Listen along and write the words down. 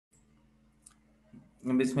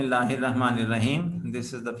Bismillahirrahmanirrahim.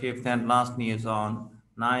 This is the fifth and last news on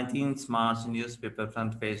 19th March newspaper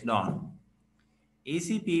front page dawn.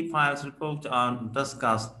 ECP files report on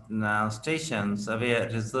broadcast stations where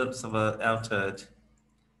results were altered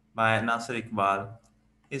by Nasir Iqbal.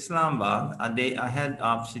 Islamabad, a day ahead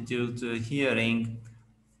of scheduled hearing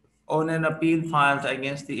on an appeal filed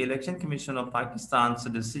against the Election Commission of Pakistan's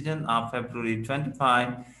decision of February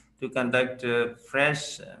 25 to conduct a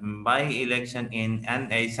fresh by-election in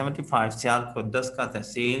NA75 Sialkot Daska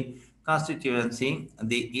Tehsil constituency,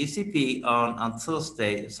 the ECP on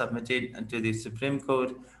Thursday submitted to the Supreme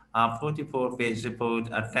Court a 44-page report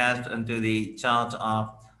attached to the charge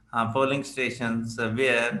of polling stations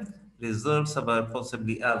where results were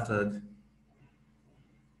possibly altered.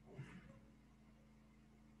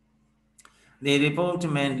 The report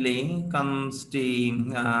mainly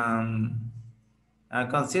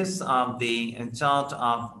consists of the chart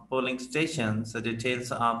of polling stations, the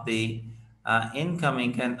details of the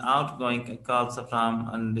incoming and outgoing calls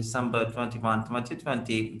from December 21,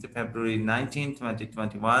 2020 to February 19,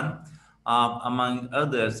 2021, among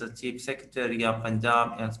others, the Chief Secretary of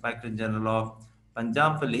Punjab, Inspector General of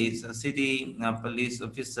Punjab Police, City Police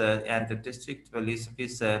Officer, and the District Police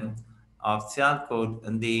Officer of Sialkot,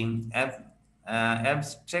 and the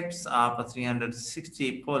abstracts of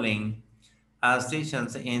 360 polling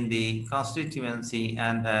stations in the constituency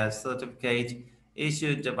and a certificate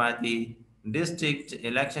issued by the District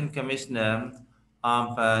Election Commissioner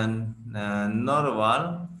of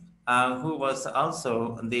Norwal, who was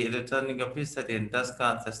also the returning officer in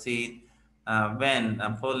Daska Tehsil when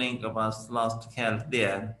polling was last held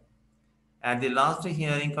there. At the last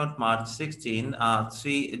hearing on March 16, a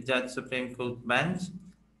three-judge Supreme Court bench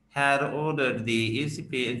had ordered the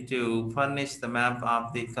ECP to furnish the map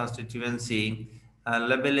of the constituency,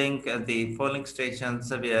 labeling the polling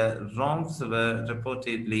stations where wrongs were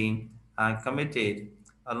reportedly committed,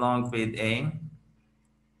 along with a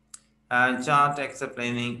chart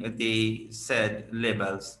explaining the said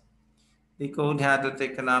labels. The court had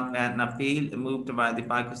taken up an appeal moved by the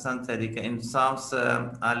Pakistan Tehreek-e-Insaf's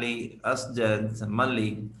Ali Asjad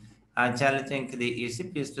Mali, challenging the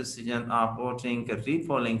ECP's decision of ordering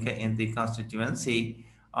repolling in the constituency.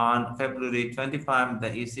 On February 25, the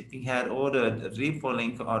ECP had ordered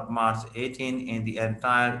repolling on March 18 in the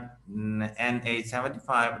entire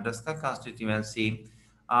NA75 Daska constituency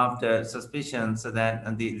after suspicions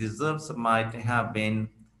that the results might have been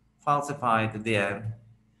falsified there.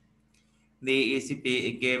 The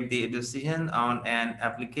ECP gave the decision on an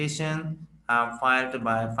application filed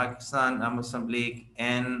by Pakistan Muslim League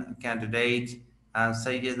N candidate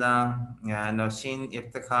Sayyida Noshin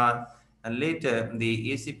Iftikhar. And later,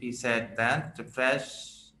 the ECP said that the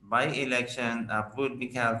fresh by-election would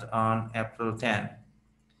be held on April 10.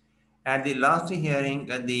 At the last hearing,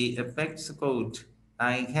 the apex court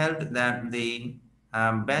held that the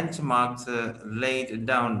benchmarks laid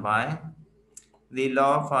down by the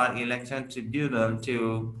law for election tribunal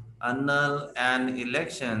to annul an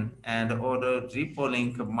election and order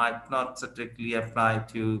repolling might not strictly apply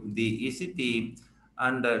to the ECP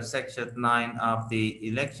under Section 9 of the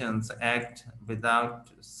Elections Act without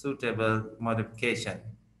suitable modification.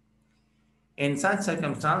 In such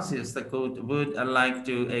circumstances, the court would like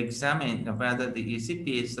to examine whether the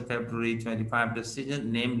ECP's February 25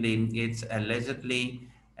 decision, namely its allegedly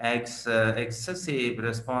excessive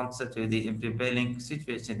response to the prevailing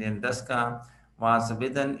situation in Daska, was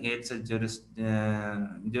within its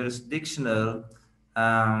jurisdictional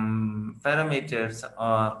parameters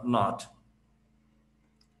or not.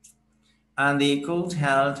 And the court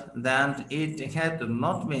held that it had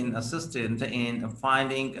not been assisted in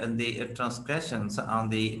finding the transgressions on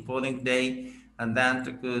the polling day and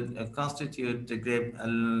that could constitute grave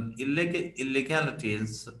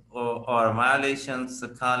illegalities or violations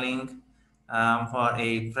calling for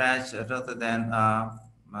a fresh rather than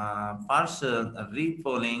partial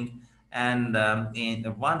repolling, and in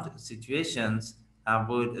what situations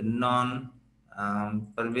would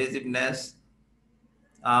non-pervasiveness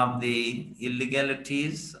of the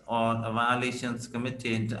illegalities or violations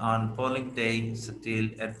committed on polling day still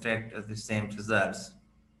attract the same results.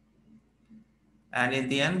 And in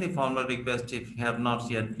the end, the formal request, if you have not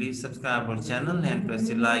yet, please subscribe our channel and press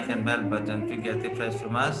the like and bell button to get the fresh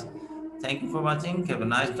from us. Thank you for watching. Have a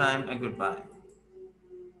nice time and goodbye.